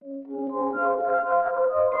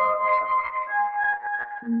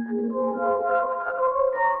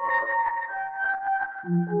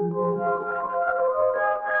Tequila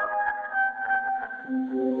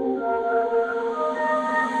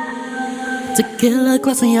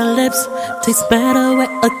gloss on your lips tastes better with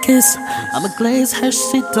a kiss. I'm a glazed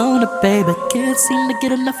Hershey donut, baby. Can't seem to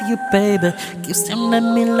get enough of you, baby. Keep staring at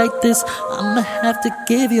me like this. I'ma have to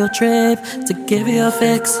give you a trip, to give you a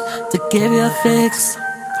fix, to give you a fix.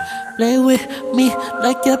 Play with me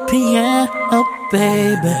like a piano,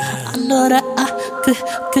 baby. I know that I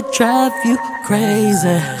could drive you crazy.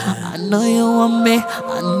 I know you want me,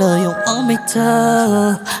 I know you want me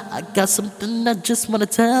too. I got something I just wanna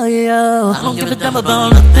tell you. I don't give a damn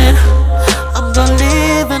about nothing. I'm gonna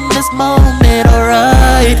live in this moment,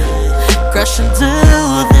 alright. Crash into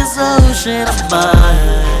this ocean of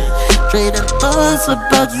mine, trading thoughts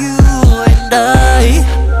about you and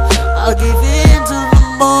I'll give in to the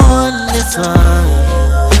morning sun.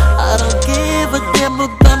 I don't give a damn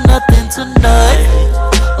about nothing tonight.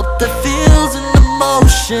 Hope the feels and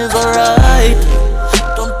emotions alright.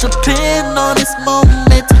 Don't depend on this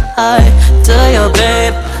moment to hide. Tell your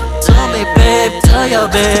babe, tell me babe, tell your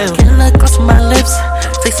babe. Tequila across my lips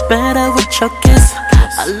tastes better with your kiss.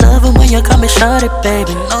 I love it when you call me shorty,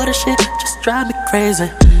 baby. Know this shit just drive me crazy.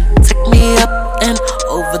 Take me up and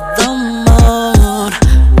over the moon.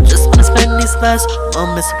 Just wanna spend these last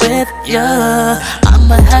moments with you.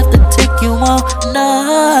 I'ma have to take you on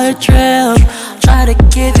a trip. Try to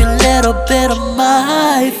give you a little bit of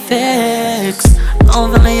my fix.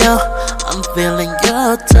 I'm feeling you, I'm feeling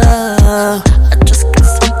you too. I just got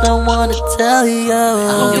something I wanna tell you. I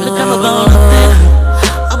don't give a damn about nothing.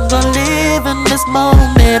 I'm gonna live in this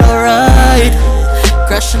moment, alright.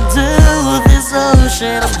 Crash into this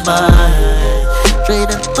ocean of mine,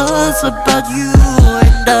 trading thoughts about you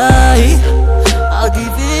and I'll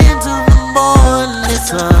give in to the morning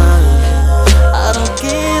sun. I don't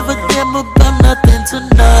give a damn about nothing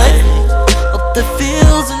tonight. Hope the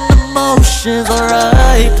feels and emotions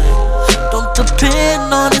alright. Don't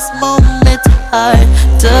depend on this moment to hide.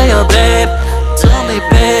 Tell your babe, tell me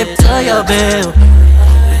babe, tell your babe.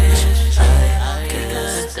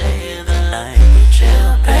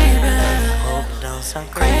 Sound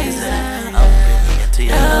crazy, I'm really into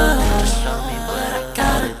you. Just show me what I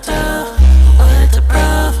gotta do. What to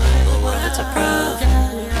prove, what to prove.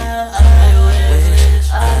 I wish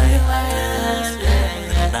I could stay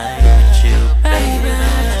the night with you, baby.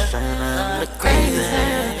 Trying to look crazy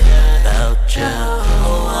about you,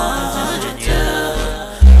 wanting you.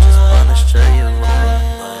 Just wanna show you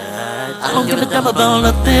what I don't give a damn about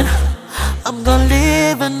nothing. I'm gonna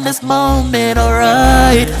live in this moment,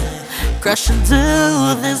 alright. Crash into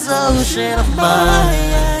this ocean of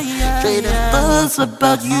mine, trading thoughts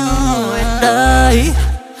about you and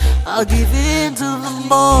I'll give in to the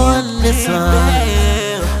morning sun.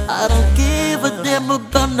 I don't give a damn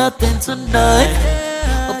about nothing tonight.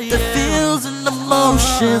 Hope the feels and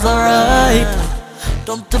emotions alright.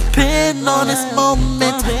 Don't depend on this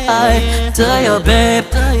moment to hide. Tell your babe,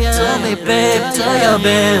 tell me babe, tell your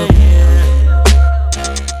babe.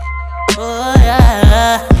 Oh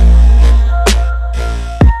yeah.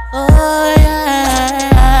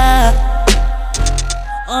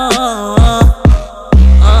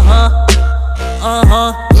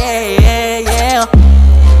 Oh yeah, yeah, yeah, yeah.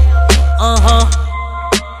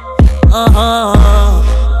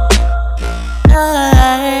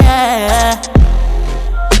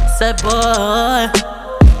 Sad boy,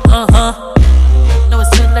 no, it's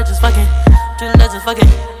two legends fucking,